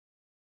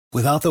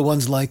Without the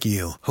ones like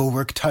you, who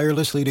work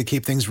tirelessly to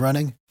keep things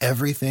running,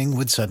 everything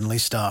would suddenly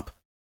stop.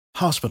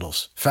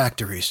 Hospitals,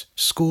 factories,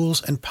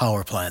 schools, and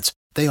power plants,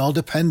 they all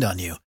depend on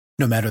you.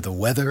 No matter the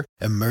weather,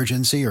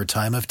 emergency, or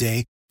time of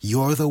day,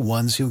 you're the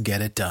ones who get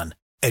it done.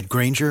 At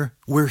Grainger,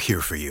 we're here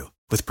for you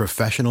with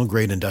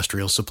professional-grade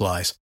industrial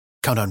supplies.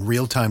 Count on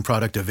real-time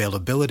product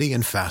availability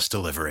and fast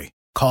delivery.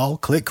 Call,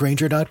 click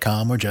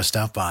Grainger.com, or just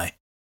stop by.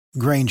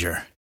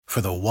 Grainger, for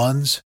the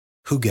ones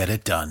who get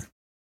it done.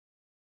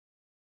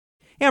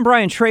 I'm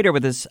Brian Schrader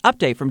with this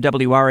update from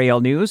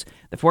WRAL News.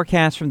 The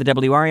forecast from the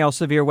WRAL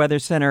Severe Weather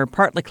Center,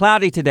 partly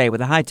cloudy today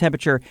with a high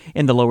temperature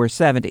in the lower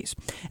 70s.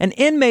 An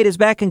inmate is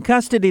back in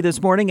custody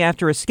this morning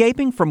after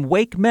escaping from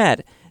Wake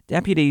Med.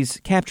 Deputies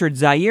captured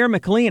Zaire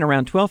McLean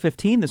around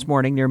 12:15 this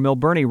morning near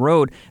Milburnie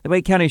Road. The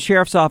Wake County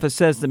Sheriff's Office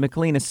says that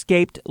McLean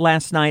escaped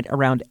last night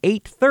around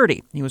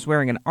 8:30. He was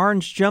wearing an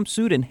orange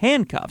jumpsuit and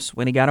handcuffs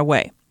when he got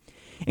away.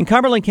 In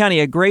Cumberland County,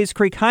 a Grays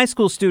Creek High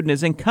School student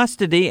is in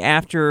custody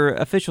after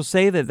officials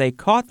say that they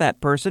caught that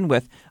person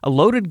with a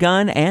loaded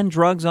gun and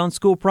drugs on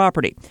school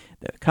property.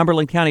 The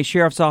Cumberland County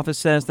Sheriff's Office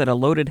says that a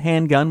loaded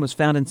handgun was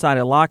found inside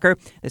a locker.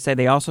 They say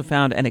they also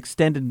found an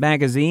extended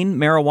magazine,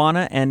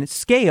 marijuana, and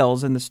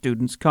scales in the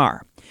student's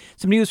car.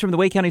 Some news from the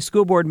Wake County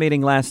School Board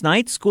meeting last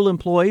night. School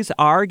employees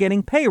are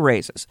getting pay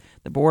raises.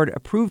 The board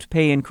approved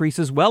pay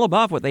increases well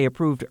above what they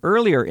approved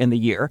earlier in the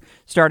year.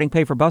 Starting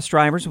pay for bus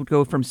drivers would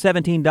go from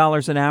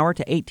 $17 an hour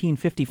to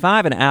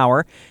 $18.55 an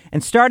hour,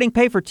 and starting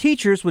pay for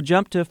teachers would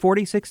jump to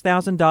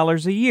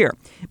 $46,000 a year.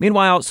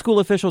 Meanwhile, school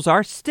officials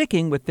are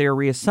sticking with their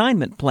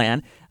reassignment plan.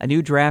 A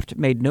new draft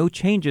made no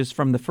changes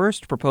from the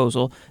first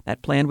proposal.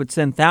 That plan would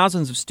send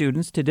thousands of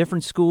students to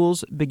different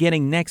schools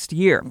beginning next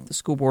year. The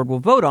school board will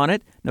vote on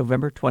it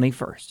November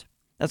 21st.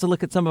 That's a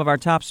look at some of our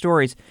top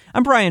stories.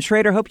 I'm Brian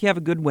Schrader. Hope you have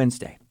a good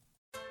Wednesday.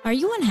 Are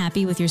you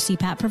unhappy with your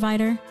CPAP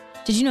provider?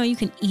 Did you know you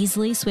can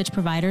easily switch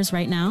providers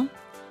right now?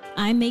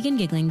 I'm Megan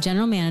Gigling,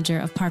 General Manager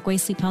of Parkway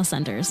Sleep Health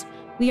Centers.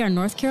 We are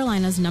North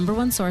Carolina's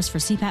 #1 source for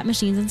CPAP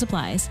machines and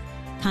supplies.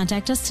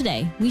 Contact us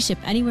today. We ship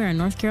anywhere in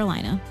North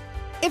Carolina.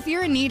 If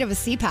you're in need of a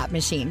CPAP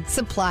machine,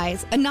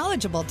 supplies, a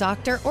knowledgeable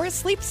doctor, or a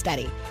sleep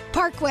study,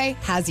 Parkway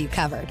has you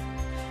covered.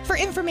 For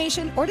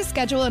information or to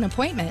schedule an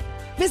appointment,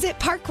 visit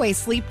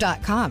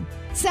parkwaysleep.com.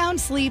 Sound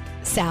sleep,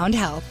 sound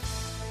health.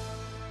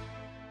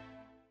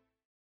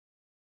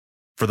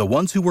 For the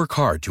ones who work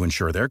hard to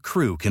ensure their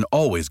crew can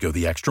always go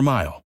the extra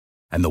mile,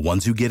 and the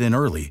ones who get in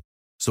early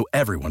so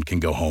everyone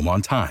can go home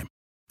on time,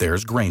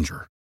 there's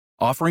Grainger,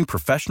 offering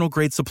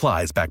professional-grade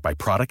supplies backed by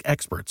product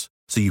experts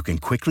so you can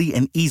quickly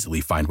and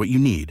easily find what you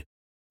need.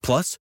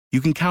 Plus, you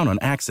can count on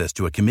access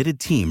to a committed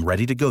team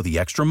ready to go the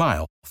extra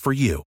mile for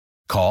you.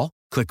 Call,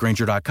 click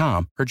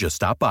Grainger.com, or just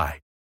stop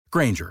by.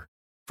 Grainger,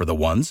 for the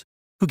ones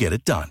who get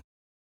it done.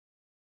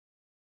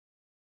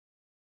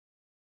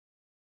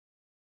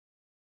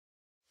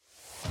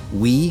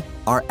 We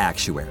are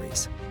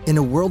actuaries. In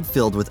a world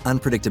filled with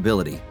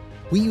unpredictability,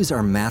 we use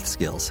our math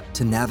skills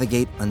to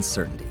navigate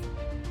uncertainty.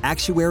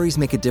 Actuaries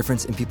make a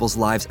difference in people's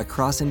lives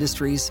across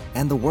industries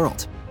and the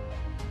world.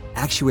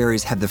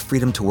 Actuaries have the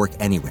freedom to work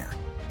anywhere,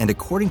 and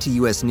according to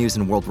U.S. News &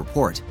 World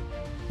Report,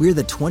 we're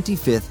the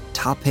 25th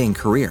top-paying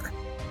career.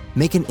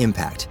 Make an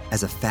impact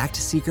as a fact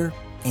seeker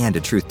and a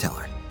truth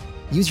teller.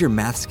 Use your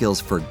math skills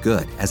for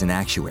good as an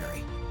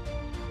actuary.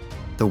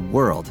 The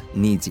world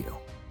needs you.